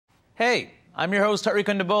Hey, I'm your host, Hari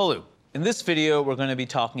Kondabolu. In this video, we're going to be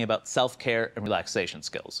talking about self-care and relaxation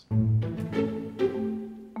skills.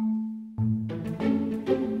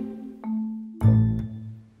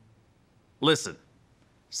 Listen,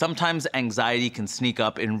 sometimes anxiety can sneak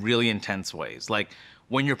up in really intense ways, like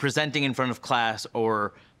when you're presenting in front of class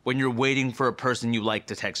or when you're waiting for a person you like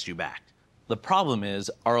to text you back. The problem is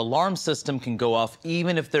our alarm system can go off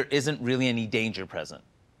even if there isn't really any danger present.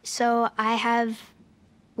 So I have,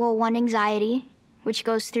 one, anxiety, which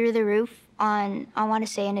goes through the roof on, I want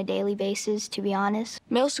to say, on a daily basis, to be honest.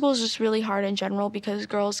 Middle school is just really hard in general because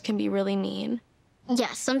girls can be really mean.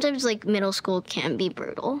 Yeah, sometimes middle school can be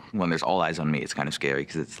brutal. When there's all eyes on me, it's kind of scary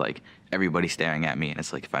because it's like everybody's staring at me, and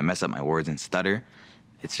it's like if I mess up my words and stutter,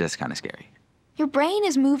 it's just kind of scary. Your brain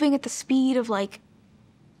is moving at the speed of like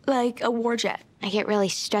a warjet. I get really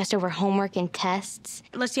stressed over homework and tests.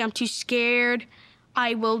 Let's say I'm too scared,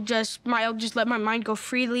 I'll just let my mind go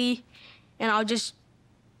freely, and I'll just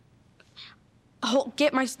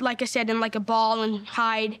get like I said, in like a ball and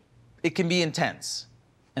hide. It can be intense.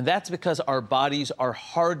 And that's because our bodies are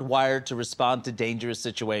hardwired to respond to dangerous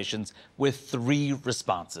situations with 3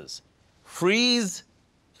 responses: freeze,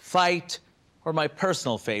 fight, or my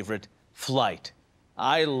personal favorite, flight.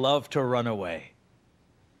 I love to run away.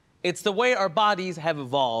 It's the way our bodies have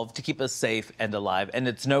evolved to keep us safe and alive, and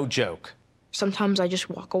it's no joke. Sometimes I just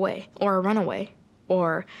walk away or run away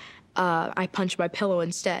or I punch my pillow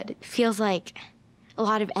instead. It feels like a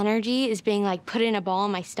lot of energy is being put in a ball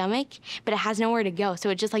in my stomach, but it has nowhere to go, so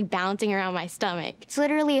it's just bouncing around my stomach. It's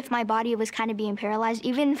literally if my body was kind of being paralyzed,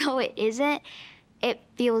 even though it isn't, it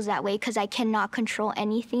feels that way because I cannot control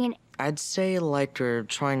anything. I'd say you're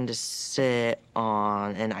trying to sit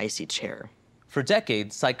on an icy chair. For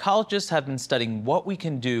decades, psychologists have been studying what we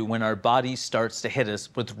can do when our body starts to hit us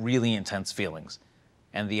with really intense feelings.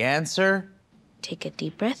 And the answer? Take a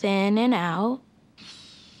deep breath in and out.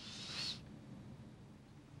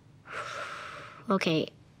 Okay.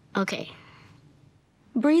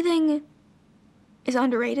 Breathing is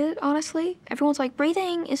underrated, honestly. Everyone's like,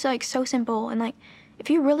 breathing is so simple, and if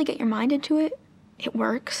you really get your mind into it, it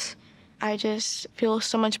works. I just feel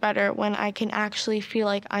so much better when I can actually feel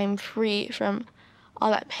like I'm free from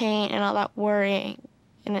all that pain and all that worrying,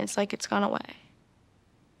 and it's it's gone away.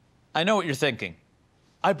 I know what you're thinking.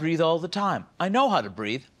 I breathe all the time. I know how to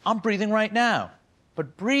breathe. I'm breathing right now.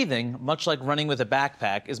 But breathing, much like running with a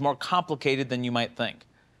backpack, is more complicated than you might think.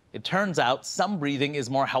 It turns out some breathing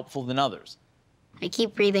is more helpful than others. I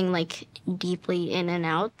keep breathing deeply in and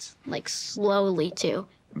out, slowly too.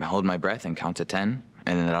 I hold my breath and count to 10,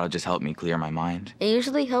 and then that'll just help me clear my mind. It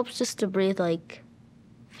usually helps just to breathe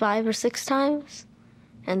 5 or 6 times,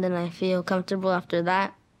 and then I feel comfortable after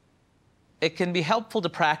that. It can be helpful to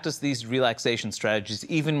practice these relaxation strategies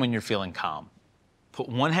even when you're feeling calm. Put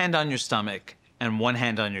one hand on your stomach and one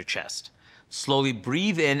hand on your chest. Slowly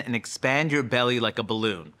breathe in and expand your belly like a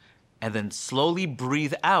balloon, and then slowly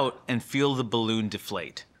breathe out and feel the balloon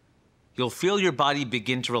deflate. You'll feel your body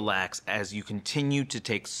begin to relax as you continue to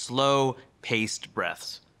take slow, paced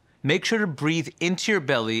breaths. Make sure to breathe into your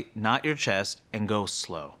belly, not your chest, and go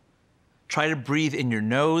slow. Try to breathe in your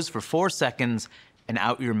nose for 4 seconds and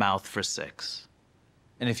out your mouth for 6.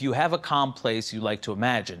 And if you have a calm place you like to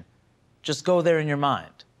imagine, just go there in your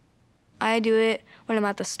mind. I do it when I'm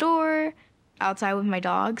at the store, outside with my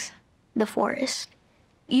dogs. The forest.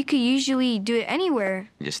 You could usually do it anywhere.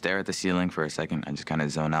 Just stare at the ceiling for a second and just kind of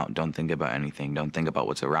zone out. Don't think about anything. Don't think about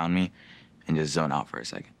what's around me, and just zone out for a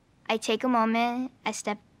second. I take a moment, I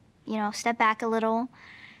step back a little,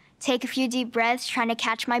 take a few deep breaths, trying to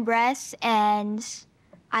catch my breath, and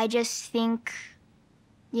I just think,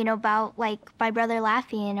 about my brother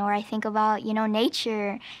laughing, or I think about,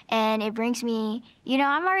 nature, and it brings me,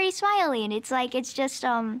 I'm already smiling. It's just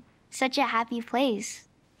such a happy place.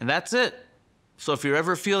 And that's it. So if you're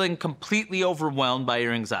ever feeling completely overwhelmed by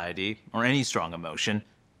your anxiety or any strong emotion,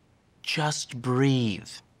 just breathe.